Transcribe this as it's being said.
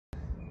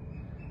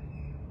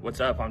What's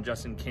up? I'm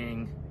Justin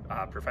King,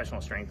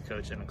 professional strength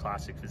coach and a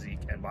classic physique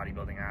and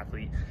bodybuilding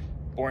athlete.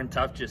 Born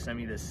Tough just sent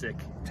me this sick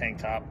tank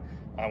top.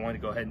 I wanted to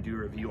go ahead and do a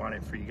review on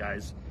it for you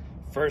guys.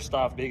 First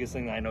off, biggest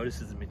thing that I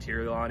noticed is the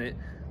material on it.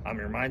 It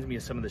reminds me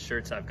of some of the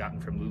shirts I've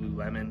gotten from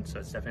Lululemon, so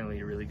it's definitely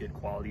a really good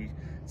quality.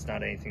 It's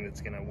not anything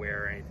that's gonna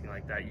wear or anything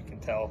like that, you can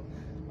tell.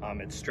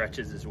 It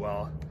stretches as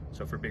well,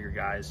 so for bigger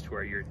guys to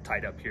where you're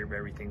tied up here but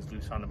everything's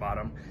loose on the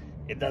bottom.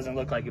 It doesn't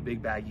look like a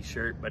big baggy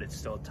shirt, but it's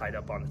still tied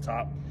up on the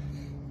top.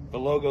 The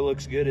logo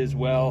looks good as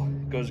well.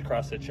 Goes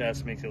across the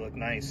chest, makes it look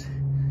nice.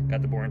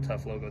 Got the Born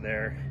Tough logo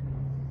there.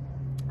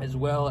 As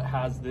well, it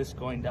has this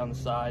going down the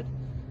side,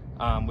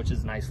 which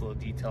is a nice little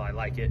detail, I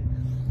like it.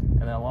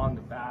 And then along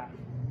the back,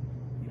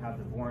 you have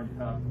the Born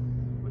Tough,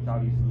 which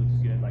obviously looks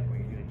good like when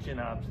you're doing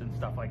chin-ups and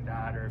stuff like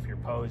that, or if you're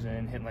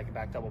posing, hitting like a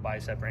back double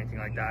bicep or anything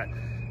like that.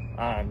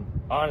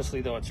 Honestly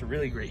though, it's a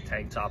really great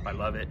tank top. I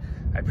love it.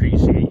 I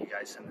appreciate you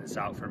guys sending this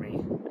out for me,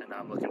 and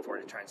I'm looking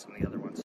forward to trying some of the other ones.